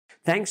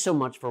Thanks so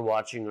much for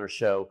watching our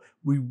show.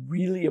 We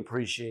really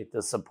appreciate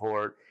the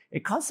support.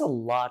 It costs a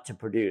lot to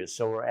produce,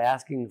 so we're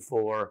asking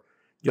for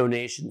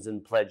donations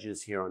and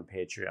pledges here on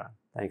Patreon.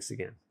 Thanks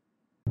again.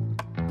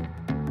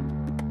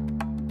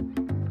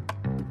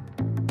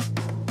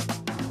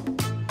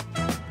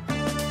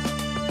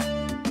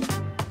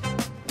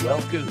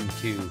 Welcome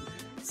to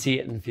See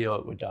It and Feel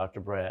It with Dr.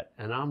 Brett.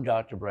 And I'm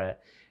Dr.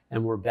 Brett,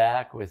 and we're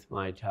back with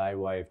my Thai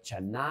wife,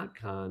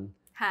 Chanakarn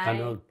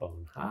Jang.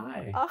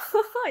 Hi.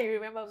 Oh, you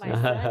remember my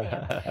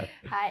surname.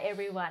 Hi,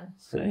 everyone.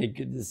 Hey,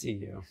 good to see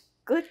you.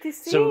 Good to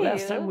see you. So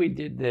last time we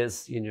did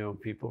this,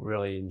 people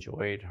really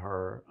enjoyed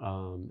her.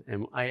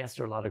 And I asked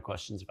her a lot of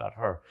questions about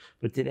her.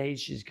 But today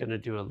she's going to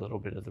do a little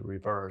bit of the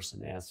reverse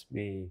and ask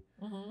me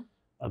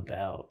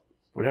about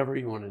whatever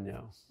you want to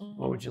know.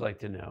 What would you like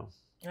to know?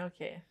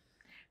 Okay.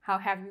 How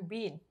have you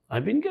been?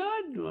 I've been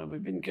good.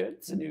 We've been good.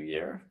 It's a new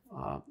year.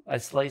 I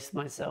sliced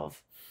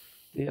myself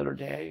the other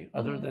day.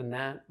 Other than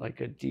that,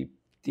 like a deep,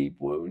 deep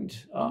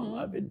wound,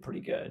 I've been pretty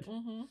good.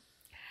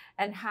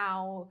 And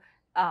how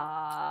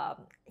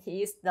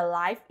is the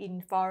life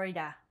in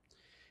Florida?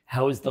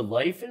 How is the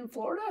life in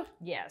Florida?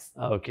 Yes.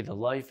 Okay, the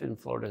life in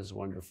Florida is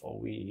wonderful.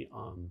 We,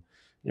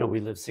 we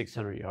live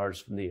 600 yards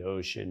from the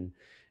ocean.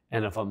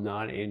 And if I'm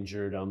not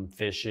injured, I'm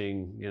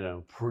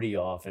fishing, pretty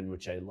often,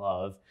 which I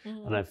love.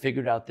 And I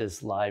figured out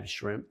this live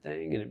shrimp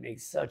thing, and it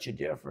makes such a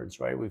difference,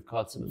 right? We've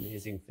caught some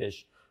amazing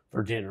fish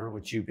for dinner,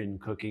 which you've been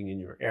cooking in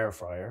your air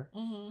fryer,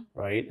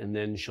 right? And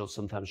then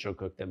sometimes she'll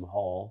cook them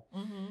whole.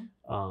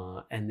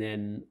 And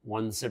then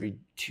once every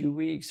 2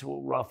 weeks,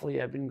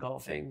 roughly, I've been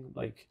golfing.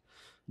 Like,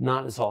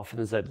 not as often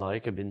as I'd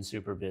like. I've been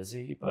super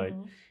busy, but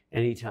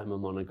anytime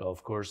I'm on a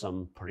golf course,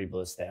 I'm pretty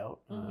blissed out.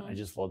 I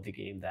just love the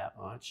game that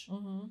much.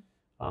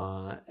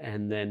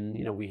 And then,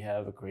 we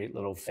have a great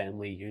little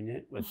family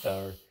unit with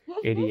our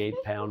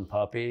 88-pound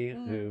puppy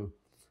who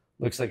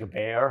looks like a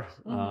bear.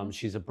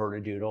 She's a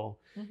Bernedoodle,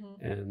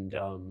 and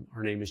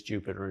her name is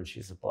Jupiter, and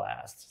she's a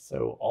blast.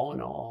 So all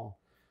in all,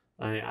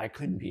 I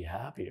couldn't be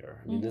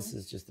happier. I mean, this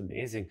is just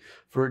amazing.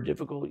 For a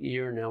difficult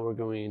year, now we're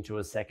going into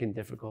a second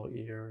difficult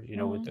year,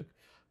 with the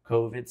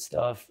COVID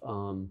stuff.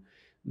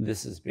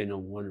 This has been a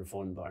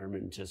wonderful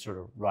environment to sort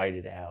of ride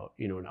it out,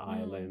 an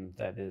island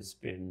that has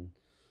been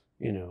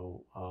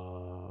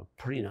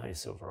pretty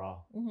nice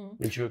overall.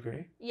 Would you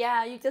agree?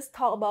 Yeah, you just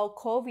talked about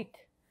COVID,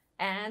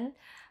 and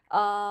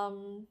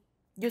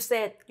you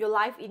said your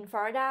life in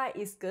Florida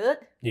is good.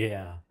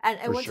 Yeah. And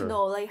I want to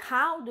know, like,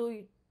 how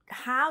do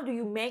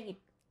you make it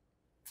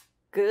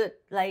good?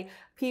 Like,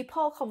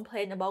 people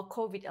complain about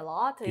COVID a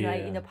lot,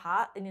 like in the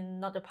past,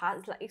 and not the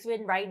past, like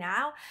even right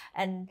now.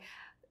 And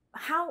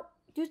how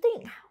do you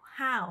think?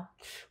 How?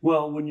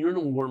 Well, when you're in a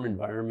warm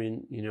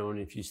environment, and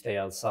if you stay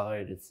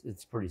outside,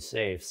 it's pretty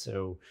safe.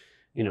 So,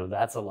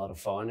 that's a lot of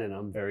fun, and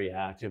I'm very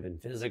active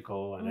and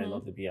physical, and I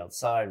love to be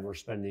outside. We're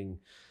spending,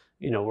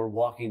 we're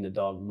walking the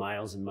dog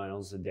miles and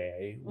miles a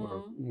day.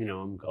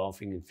 I'm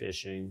golfing and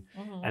fishing,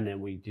 and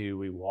then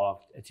we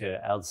walk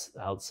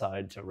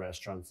outside to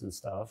restaurants and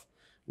stuff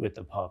with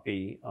the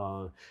puppy.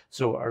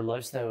 So our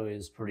lifestyle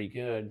is pretty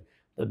good.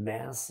 The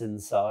masks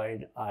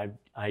inside,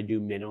 I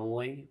do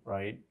minimally,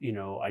 right?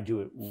 I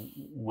do it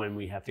when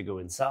we have to go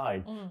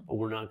inside, but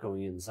we're not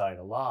going inside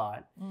a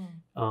lot.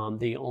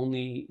 The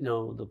only,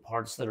 the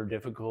parts that are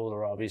difficult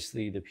are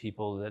obviously the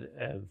people that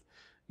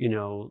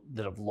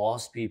have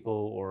lost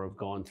people or have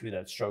gone through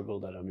that struggle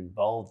that I'm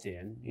involved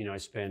in. I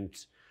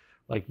spent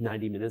like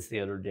 90 minutes the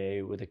other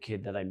day with a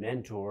kid that I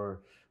mentor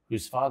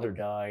whose father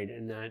died,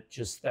 and that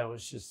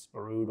was just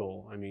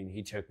brutal. I mean,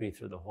 he took me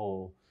through the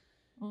whole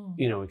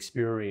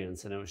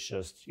experience, and it was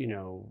just, it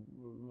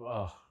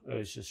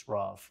was just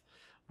rough.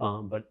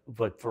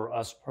 But for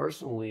us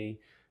personally,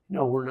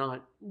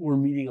 we're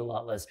meeting a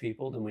lot less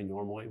people than we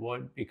normally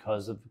would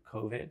because of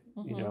COVID,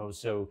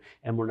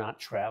 and we're not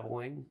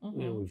traveling.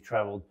 We've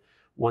traveled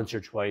once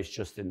or twice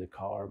just in the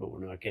car, but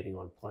we're not getting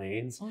on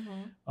planes.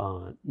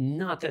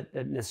 Not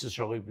that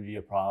necessarily would be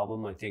a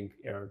problem. I think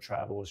air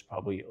travel is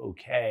probably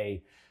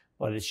okay,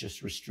 but it's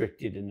just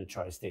restricted in the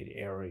tri-state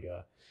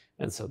area.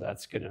 And so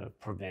that's going to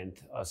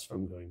prevent us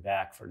from going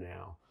back for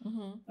now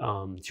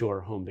to our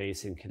home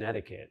base in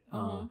Connecticut.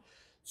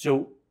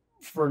 So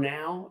for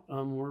now,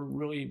 we're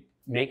really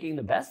making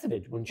the best of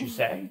it, wouldn't you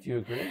say? Do you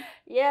agree?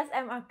 Yes,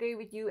 I agree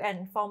with you.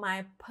 And from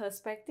my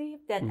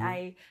perspective, that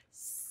I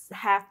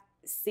have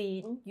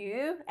seen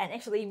you and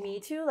actually me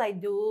too,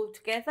 like do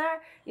together,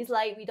 it's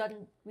like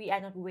we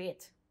are not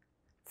wait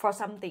for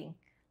something.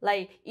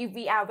 Like if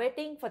we are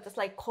waiting for just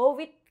like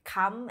COVID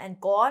come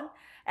and gone,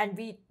 and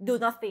we do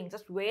nothing,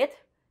 just wait.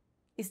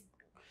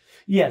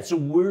 So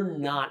we're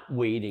not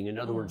waiting, in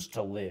other words,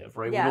 to live,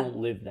 right? We don't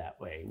live that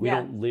way. We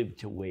don't live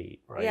to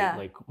wait, right?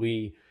 Like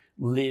we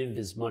live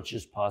as much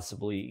as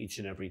possibly each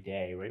and every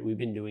day, right? We've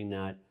been doing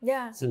that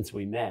since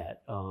we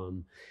met.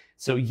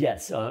 So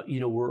yes, I'm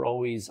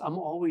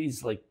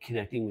always like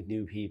connecting with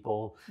new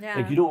people.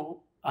 Like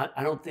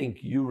I don't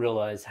think you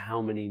realize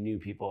how many new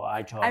people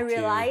I talk to. I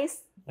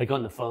realize Like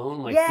on the phone,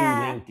 like Yeah.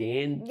 through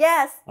LinkedIn?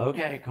 Yes.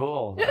 Okay,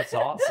 cool. That's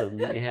awesome.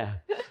 Yeah.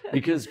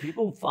 Because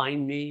people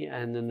find me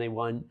and then they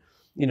want,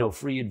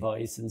 free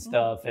advice and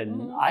stuff.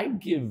 And I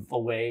give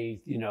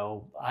away,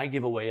 I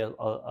give away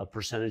a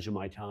percentage of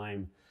my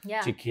time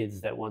Yeah. to kids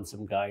that want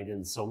some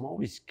guidance. So I'm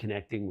always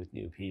connecting with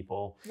new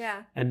people.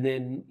 Yeah. And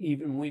then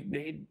even we've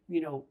made,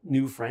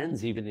 new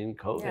friends even in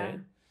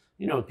COVID.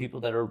 People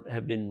that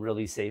have been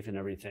really safe and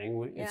everything.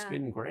 It's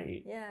been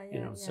great.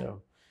 Yeah.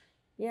 So.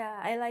 Yeah,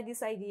 I like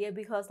this idea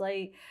because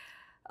like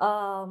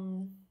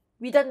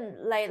we don't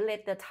like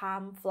let the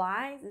time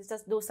fly. It's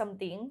just do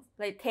something,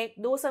 like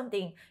do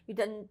something. You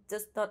don't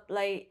just not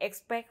like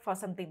expect for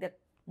something that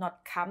not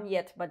come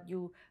yet, but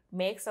you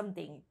make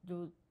something,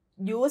 you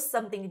use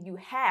something that you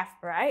have,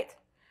 right?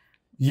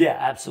 Yeah,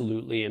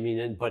 absolutely. I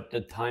mean, but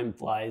the time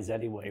flies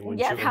anyway.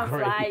 Yeah, time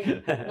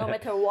flies no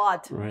matter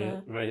what.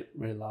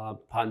 Rela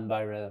pan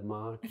by rela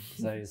mark,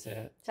 as I say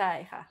it. ใช่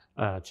ค่ะ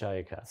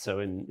Chai ka. So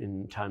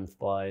in time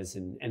flies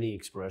in any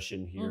expression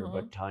here,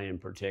 but Thai in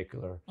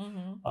particular.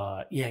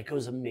 It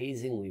goes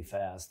amazingly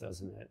fast,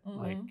 doesn't it?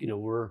 Like,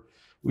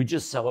 we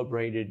just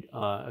celebrated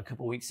a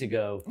couple weeks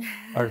ago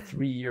our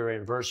 3-year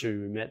anniversary.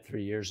 We met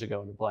 3 years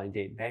ago on a blind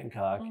date in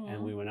Bangkok, and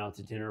we went out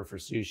to dinner for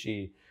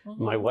sushi.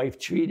 My wife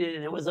treated,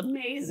 and it was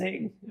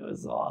amazing. It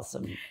was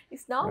awesome.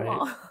 It's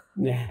normal. Right?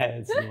 Yeah,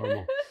 it's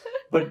normal.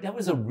 But that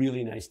was a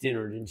really nice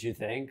dinner, didn't you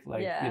think?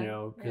 Like,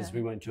 because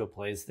we went to a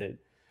place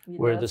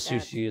where the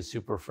sushi is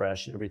super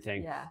fresh and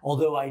everything. Yeah.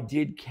 Although I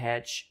did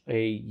catch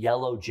a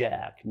yellow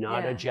jack,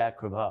 not a jack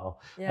crevalle,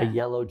 a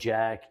yellow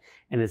jack,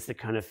 and it's the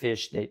kind of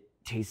fish that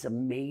tastes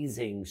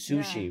amazing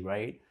sushi,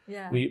 right?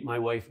 Yeah. My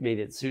wife made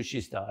it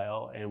sushi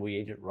style, and we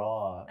ate it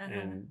raw,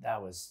 and that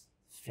was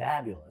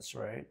fabulous,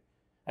 right?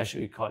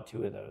 Actually, we caught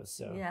 2 of those.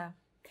 So yeah.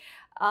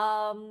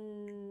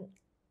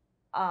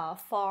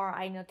 For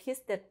I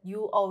noticed that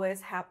you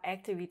always have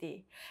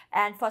activity,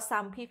 and for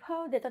some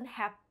people they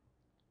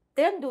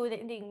don't do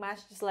anything much,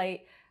 just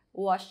like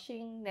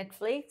watching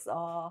Netflix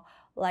or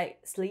like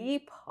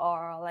sleep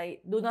or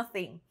like do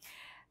nothing.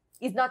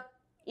 It's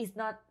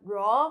not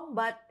wrong,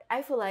 but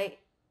I feel like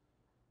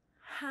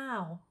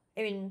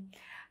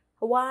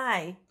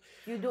why?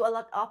 You do a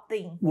lot of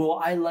things.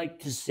 Well, I like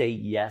to say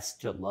yes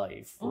to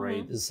life,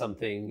 right? This is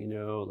something,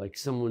 like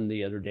someone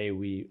the other day,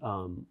 we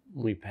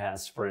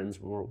passed friends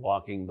when we were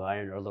walking by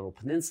in our little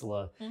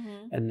peninsula,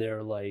 and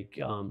they're like,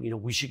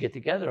 we should get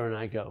together. And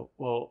I go,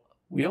 well,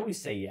 we always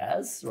say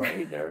yes,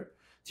 right?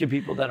 To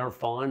people that are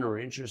fun or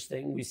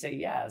interesting, we say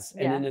yes.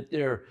 And then if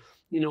they're,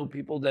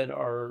 people that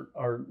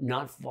are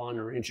not fun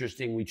or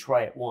interesting, we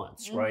try it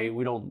once, right?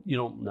 You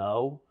don't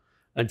know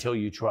until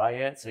you try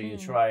it. So you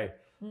try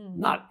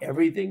not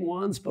everything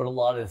once, but a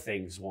lot of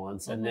things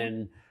once. And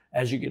then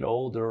as you get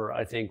older,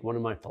 I think one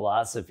of my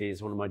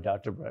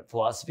Dr. Brett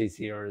philosophies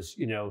here is,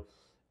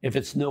 if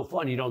it's no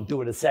fun, you don't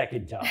do it a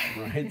second time,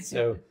 right?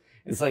 So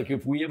it's like,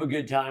 if we have a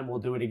good time, we'll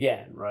do it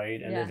again,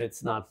 right? And if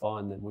it's not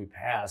fun, then we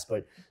pass.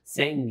 But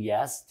saying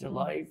yes to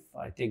life,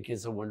 I think,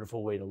 is a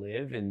wonderful way to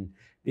live, and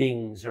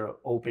being sort of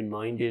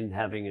open-minded and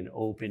having an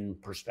open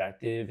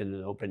perspective and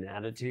an open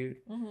attitude.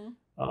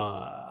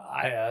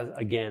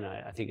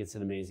 I think it's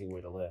an amazing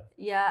way to live.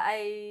 Yeah,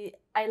 I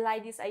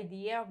like this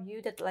idea of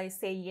you that like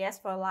say yes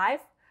for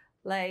life,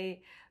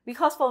 like,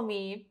 because for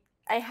me,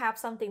 I have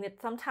something that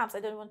sometimes I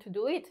don't want to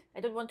do it. I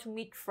don't want to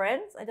meet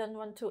friends. I don't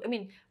want to.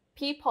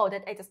 People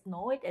that I just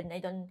know it, and I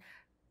don't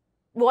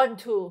want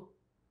to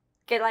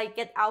get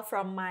out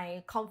from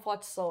my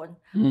comfort zone.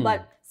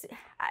 But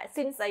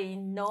since I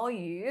know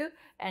you,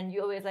 and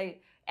you always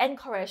like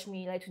encourage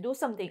me like to do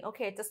something,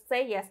 okay, just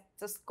say yes,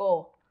 just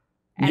go.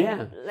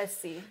 And let's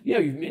see.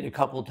 You've made a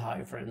couple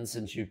Thai friends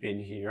since you've been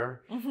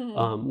here.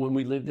 When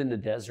we lived in the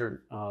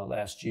desert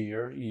last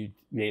year, you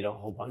made a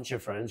whole bunch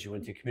of friends. You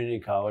went to community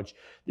college.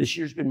 This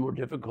year's been more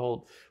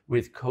difficult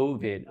with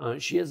COVID.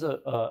 She has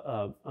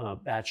a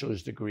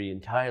bachelor's degree in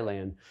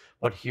Thailand,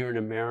 but here in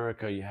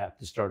America, you have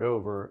to start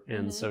over.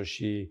 And so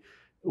she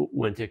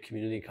went to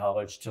community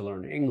college to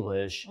learn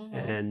English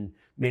and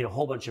made a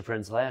whole bunch of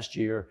friends last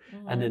year.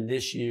 And then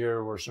this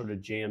year, we're sort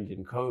of jammed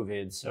in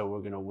COVID. So we're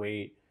going to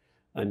wait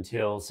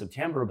until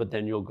September, but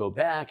then you'll go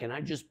back. And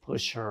I just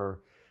push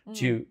her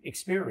to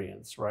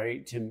experience,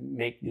 right? To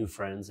make new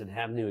friends and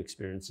have new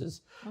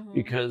experiences,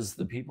 because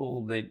the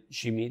people that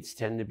she meets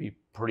tend to be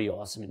pretty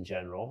awesome in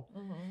general.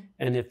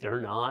 And if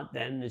they're not,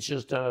 then it's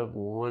just a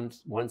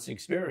once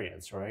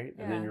experience, right?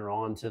 And then you're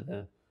on to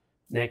the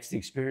next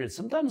experience.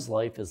 Sometimes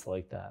life is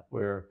like that,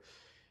 where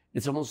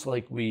it's almost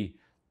like we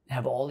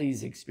have all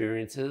these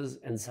experiences,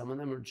 and some of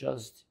them are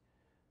just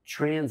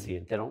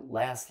transient. They don't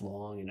last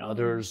long, and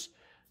others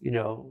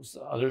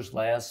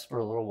last for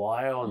a little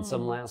while, and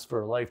some last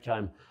for a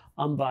lifetime.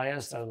 I'm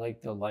biased. I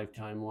like the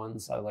lifetime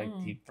ones. I like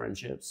deep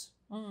friendships,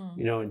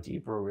 and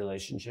deeper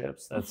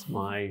relationships. That's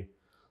my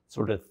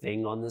sort of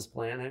thing on this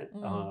planet.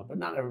 But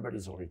not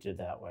everybody's oriented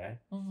that way.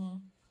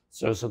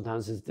 So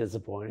sometimes it's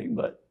disappointing,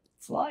 but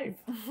it's life.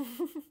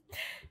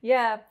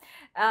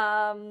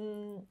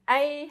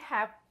 I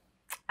have,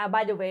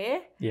 by the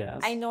way, yes.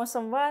 I know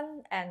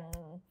someone, and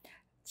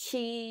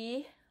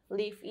she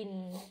lived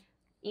in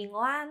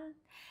England.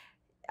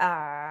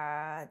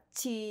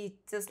 She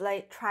just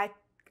like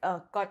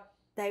got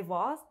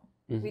divorced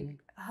with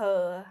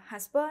her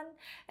husband,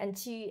 and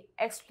she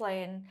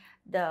explained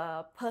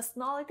the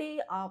personality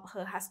of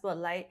her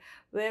husband, like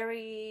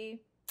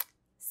very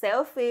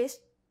selfish,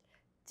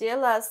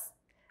 jealous,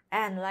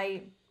 and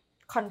like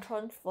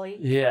control freak.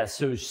 Yeah,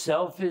 so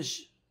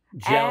selfish,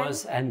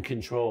 jealous, and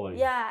controlling.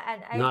 Yeah,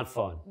 and not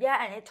fun.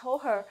 Yeah, and I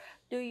told her,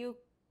 did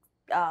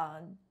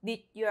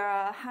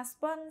your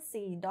husband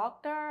see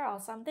doctor or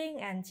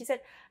something? And she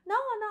said, no,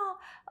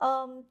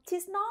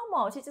 she's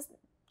normal.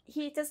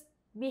 He just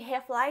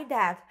behave like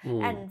that.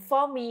 And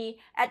for me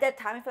at that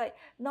time, I feel like,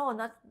 no,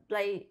 not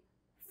like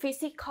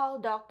physical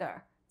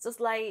doctor, just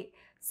like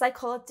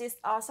psychologist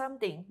or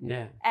something.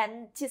 Yeah.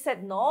 And she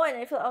said no, and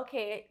I feel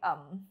okay.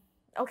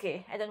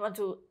 Okay, I don't want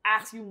to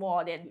ask you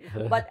more then,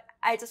 but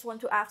I just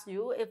want to ask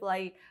you if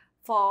like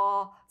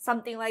for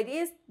something like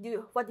this,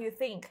 what do you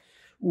think?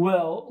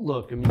 Well,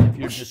 look, I mean, if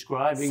you're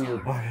describing your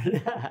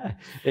partner,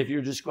 if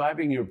you're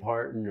describing your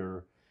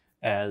partner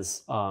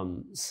as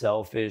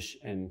selfish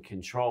and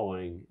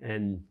controlling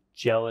and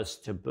jealous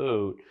to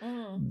boot,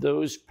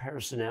 those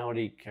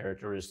personality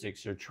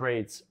characteristics or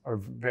traits are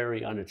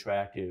very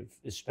unattractive,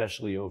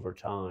 especially over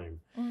time.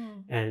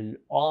 And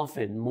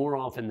often, more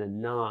often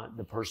than not,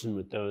 the person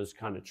with those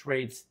kind of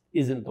traits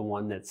isn't the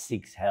one that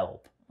seeks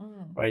help,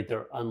 right?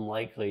 They're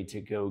unlikely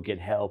to go get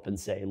help and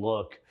say,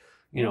 look,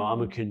 you know,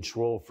 I'm a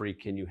control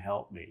freak, can you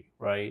help me,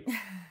 right?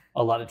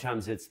 A lot of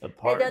times it's the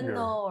partner. They don't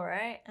know,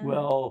 right?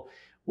 Well,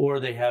 or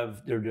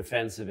they're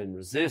defensive and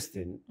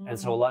resistant. And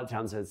so a lot of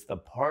times it's the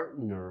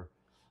partner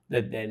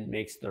that then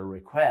makes the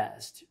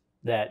request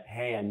that,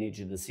 hey, I need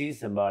you to see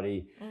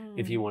somebody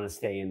if you want to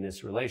stay in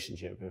this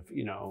relationship, if,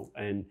 you know,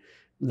 and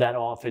that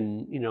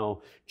often, you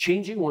know,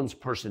 changing one's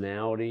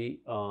personality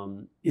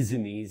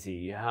isn't easy.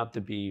 You have to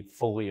be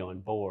fully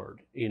on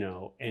board, you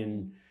know,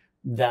 and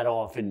that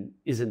often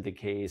isn't the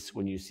case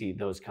when you see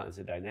those kinds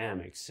of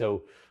dynamics.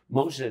 So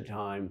most of the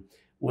time,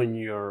 when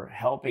you're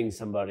helping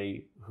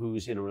somebody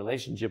who's in a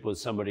relationship with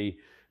somebody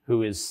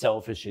who is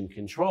selfish and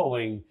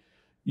controlling,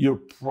 you're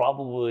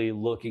probably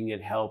looking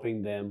at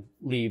helping them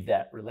leave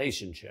that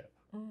relationship.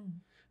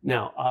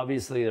 Now,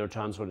 obviously, there are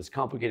times when it's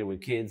complicated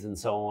with kids and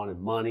so on,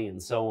 and money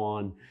and so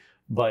on,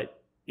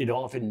 but it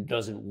often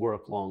doesn't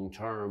work long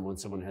term when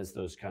someone has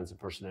those kinds of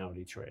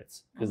personality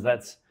traits, because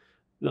that's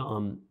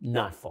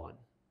not fun.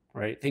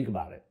 Right? Think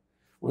about it.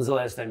 When's the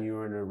last time you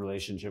were in a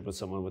relationship with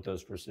someone with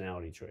those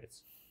personality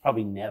traits?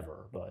 Probably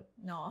never, but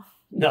no.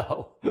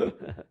 No,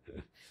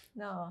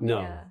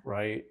 yeah.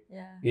 Right?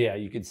 Yeah. Yeah,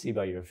 you can see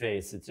by your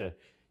face, it's a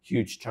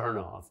huge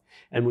turnoff.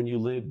 And when you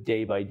live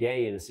day by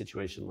day in a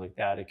situation like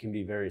that, it can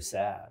be very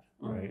sad,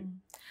 right?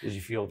 Because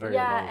you feel very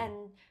alone. And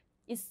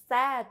it's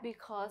sad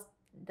because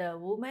the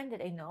woman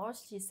that I know,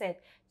 she said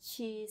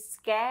she's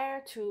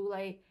scared to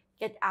like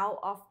get out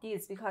of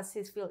this because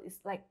she feels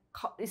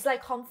it's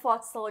like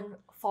comfort zone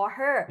for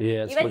her.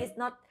 Yeah, even it's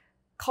not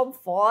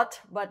comfort,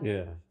 but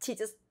she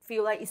just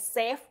feel like it's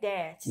safe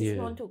there. She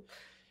just want to.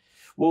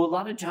 Well, a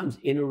lot of times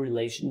in a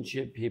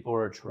relationship, people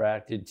are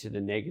attracted to the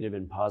negative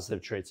and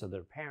positive traits of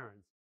their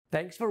parents.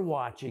 Thanks for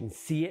watching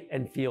See It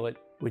and Feel It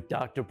with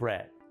Dr.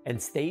 Brett,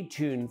 and stay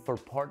tuned for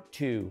part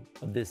 2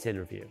 of this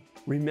interview.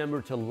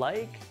 Remember to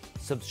like,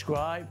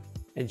 subscribe,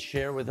 and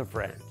share with a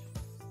friend.